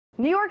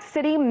New York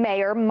City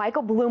Mayor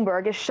Michael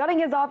Bloomberg is shutting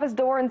his office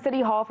door in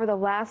City Hall for the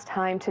last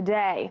time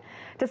today.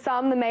 To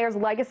some, the mayor's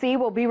legacy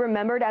will be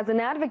remembered as an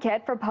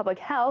advocate for public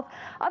health.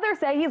 Others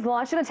say he's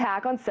launched an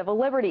attack on civil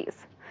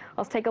liberties.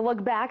 Let's take a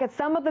look back at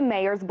some of the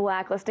mayor's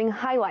blacklisting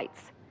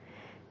highlights.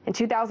 In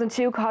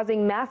 2002,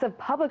 causing massive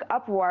public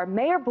uproar,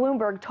 Mayor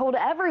Bloomberg told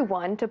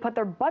everyone to put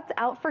their butts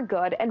out for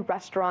good in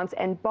restaurants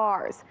and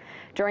bars.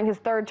 During his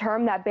third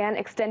term, that ban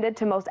extended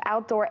to most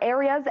outdoor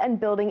areas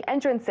and building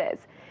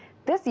entrances.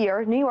 This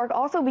year, New York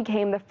also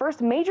became the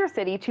first major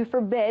city to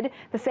forbid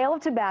the sale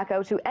of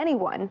tobacco to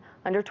anyone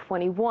under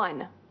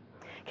 21.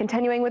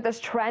 Continuing with this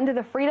trend,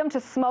 the freedom to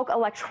smoke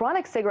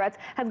electronic cigarettes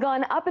has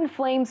gone up in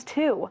flames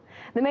too.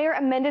 The mayor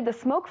amended the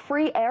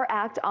Smoke-Free Air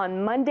Act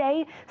on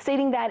Monday,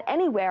 stating that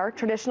anywhere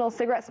traditional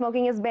cigarette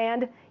smoking is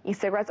banned,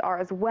 e-cigarettes are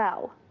as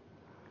well.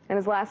 In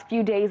his last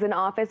few days in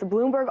office,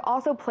 Bloomberg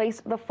also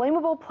placed the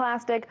flammable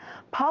plastic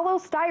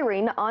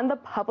polystyrene on the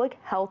public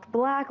health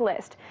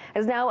blacklist. It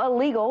is now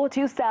illegal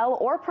to sell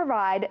or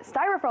provide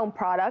styrofoam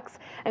products,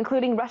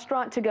 including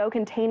restaurant-to-go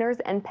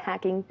containers and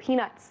packing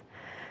peanuts.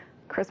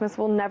 Christmas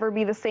will never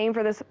be the same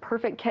for this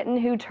perfect kitten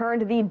who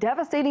turned the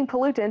devastating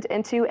pollutant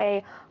into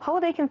a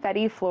holiday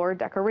confetti floor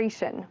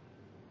decoration.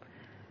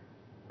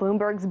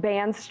 Bloomberg's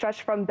bans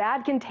stretch from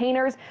bad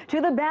containers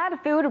to the bad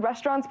food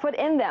restaurants put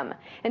in them.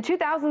 In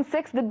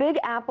 2006, the Big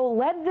Apple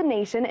led the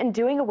nation in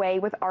doing away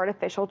with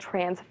artificial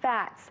trans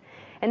fats.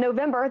 In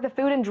November, the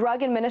Food and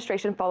Drug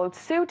Administration followed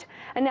suit,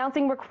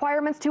 announcing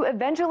requirements to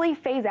eventually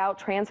phase out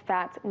trans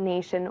fats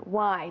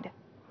nationwide.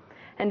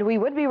 And we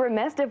would be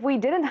remiss if we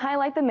didn't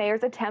highlight the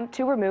mayor's attempt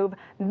to remove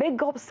big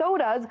gulp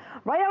sodas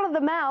right out of the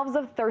mouths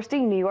of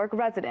thirsty New York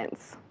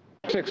residents.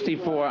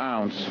 64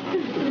 ounce.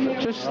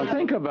 Just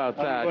think about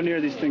that. Go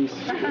near these things.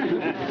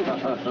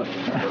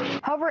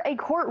 However, a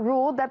court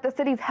ruled that the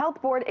city's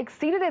health board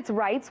exceeded its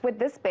rights with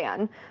this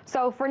ban.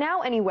 So for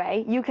now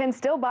anyway, you can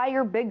still buy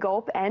your big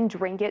gulp and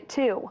drink it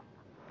too.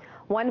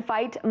 One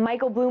fight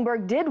Michael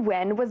Bloomberg did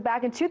win was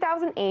back in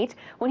 2008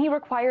 when he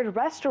required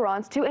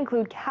restaurants to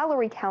include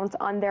calorie counts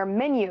on their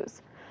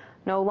menus.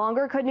 No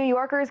longer could New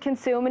Yorkers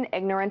consume in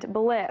ignorant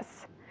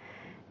bliss.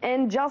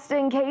 And just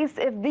in case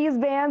if these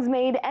bans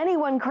made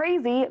anyone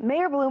crazy,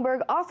 Mayor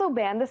Bloomberg also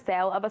banned the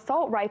sale of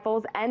assault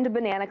rifles and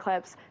banana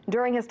clips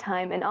during his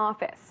time in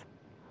office.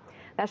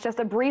 That's just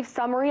a brief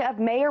summary of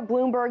Mayor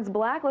Bloomberg's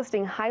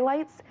blacklisting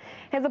highlights.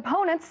 His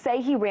opponents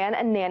say he ran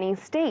a nanny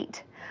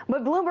state,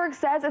 but Bloomberg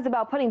says it's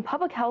about putting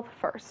public health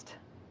first.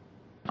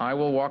 I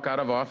will walk out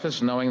of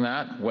office knowing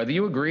that, whether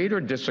you agreed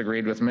or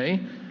disagreed with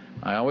me,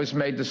 I always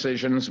made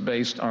decisions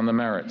based on the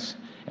merits.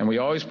 And we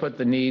always put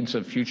the needs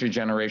of future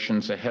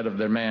generations ahead of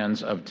the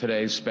demands of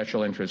today's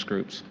special interest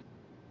groups.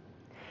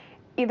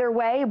 Either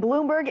way,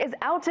 Bloomberg is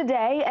out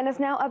today, and it's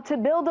now up to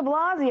Bill de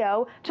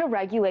Blasio to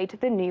regulate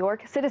the New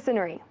York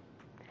citizenry.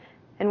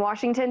 In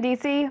Washington,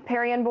 D.C.,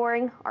 Perry Ann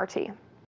Boring, RT.